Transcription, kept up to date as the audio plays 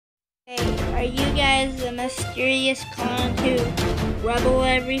Hey, are you guys the mysterious clown who rebel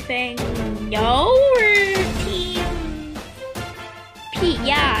everything? No, we're Team P.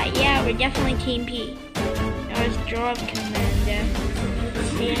 Yeah, we're definitely Team P. Now let's draw Commander.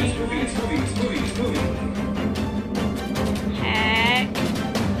 Hack.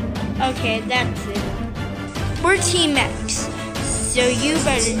 Okay, that's it. We're Team X. So you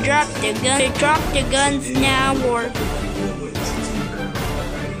better drop the gun. Drop the guns now, or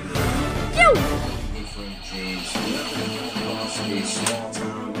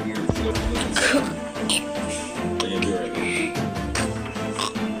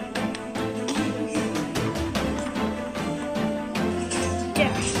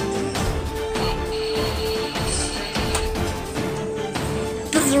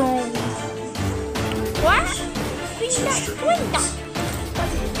what? He's not doing that.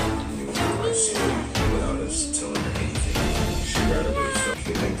 Without us telling her anything, she rather would have felt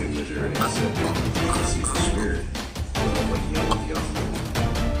connected with her and accepted because he's a spirit.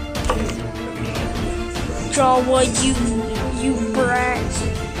 Draw what you brat.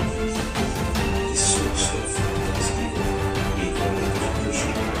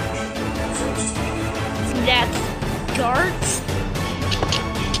 That's darts.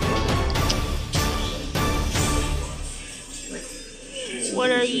 What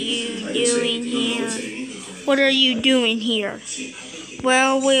are you doing here? What are you doing here?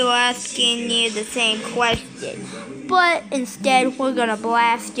 Well, we were asking you the same question, but instead we're gonna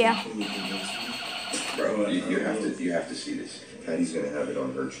blast you. Bro, you have to see this. Patty's gonna have it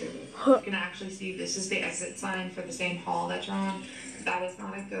on her channel. You can actually see this is the exit sign for the same hall that's on. That is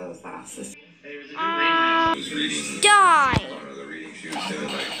not a ghost. That's the. Die! The reading she was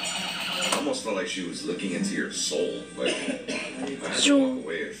doing, like, almost felt like she was looking into your soul. Like, I had to walk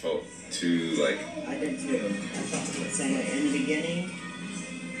away. It felt too like. I did too. I thought it was saying it in the beginning.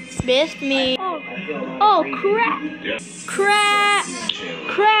 Missed me. Oh crap! Yeah. Crap!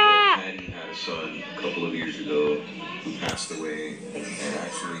 Crap! Patty had a son a couple of years ago who passed away, and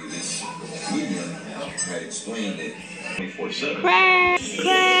actually this medium had explained it 24/7. Crap!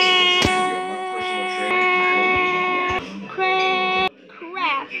 Crap!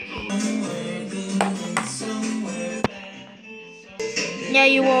 Crap! Now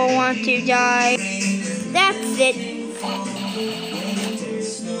you all want to die. That's it.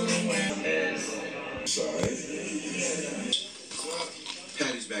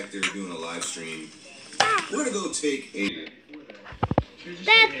 Patty's back there doing a live stream. We're gonna go take a.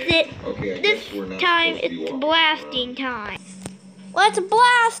 That's it. Okay, I This guess we're not time supposed to be it's walking blasting time. Let's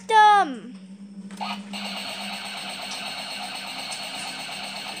blast them!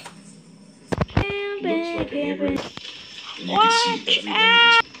 Looks like a neighborhood. And you Watch can see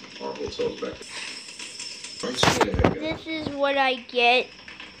out! our hotels back there. Right straight ahead, guys. This is what I get.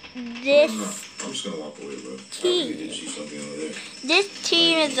 I'm just gonna walk away, bro. Team. I did see something over there. This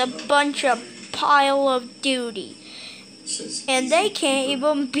team is a bunch of pile of duty. And they can't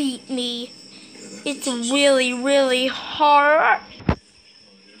even beat me. It's really, really hard.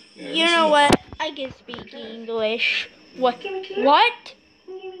 You know what? I can speak English. What? What?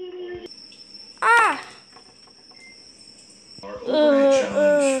 Ah! Our overnight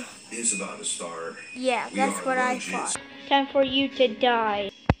challenge is about to start. Yeah, We that's are what I roaches. thought. Time for you to die.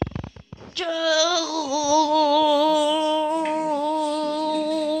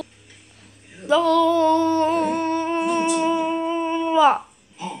 Oh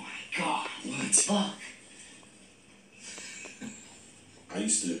my god, what? Fuck. I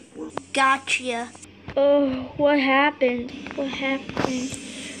used to work. Gotcha. Oh, what happened? What happened?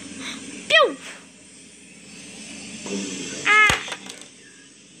 Pew! Ah!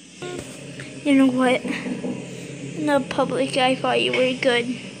 You know what? In the public, I thought you were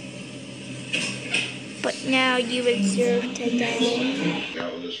good. But now you deserve to die.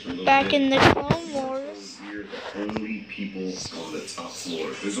 Back in the Clone Wars. We're the only people on the top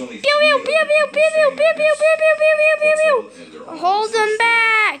floor. There's only Pew pew pew pew pew pew pew pew pew pew pew pew pew. Hold them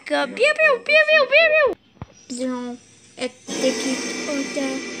back. Pew pew pew pew pew pew. Zero. Execute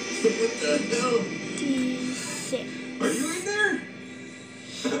order. What the hell? D6. Are you in there?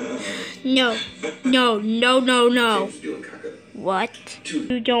 No. No. No. No. No. James doing caca. What?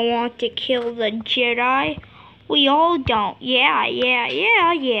 You don't want to kill the Jedi? We all don't. Yeah.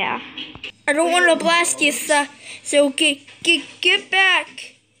 I don't want to blast you, sir. So get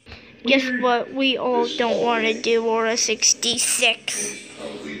back. Guess what? We all don't want to do Order 66.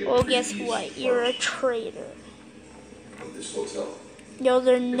 Well, guess what? You're a traitor. This hotel. No,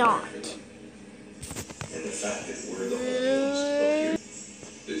 they're not. And the fact that we're the only ones up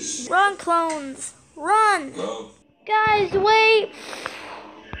here is Run, clones. Run. no. Guys, wait.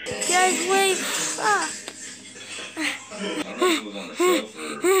 Guys. guys wait. Ah. I don't know if it was on the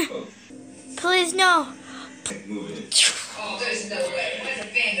shelf or Please no. moving it. Oh, there's no way. Why is a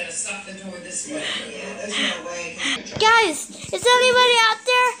fan gonna suck the door this way? Yeah, there's no way. Guys, is anybody out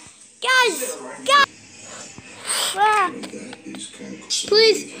there? Guys. Ah.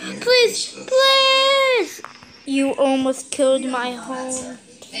 Please, please, please. You almost killed my home.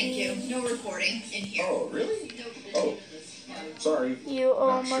 Thank you. No recording in here. Oh, really? Oh, sorry. You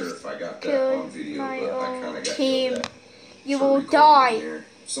Not sure almost if I got that on killed video, my but I kind own of got team. yelled at You for will recording die. in there.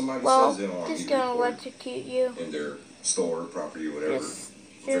 Somebody Well, says they don't want just me to gonna record electrocute you. in their store, property, whatever. Yes,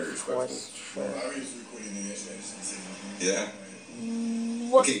 Very this respectful. was true. Yeah.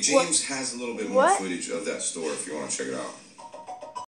 What? Okay, James has a little bit more What? footage of that store if you want to check it out.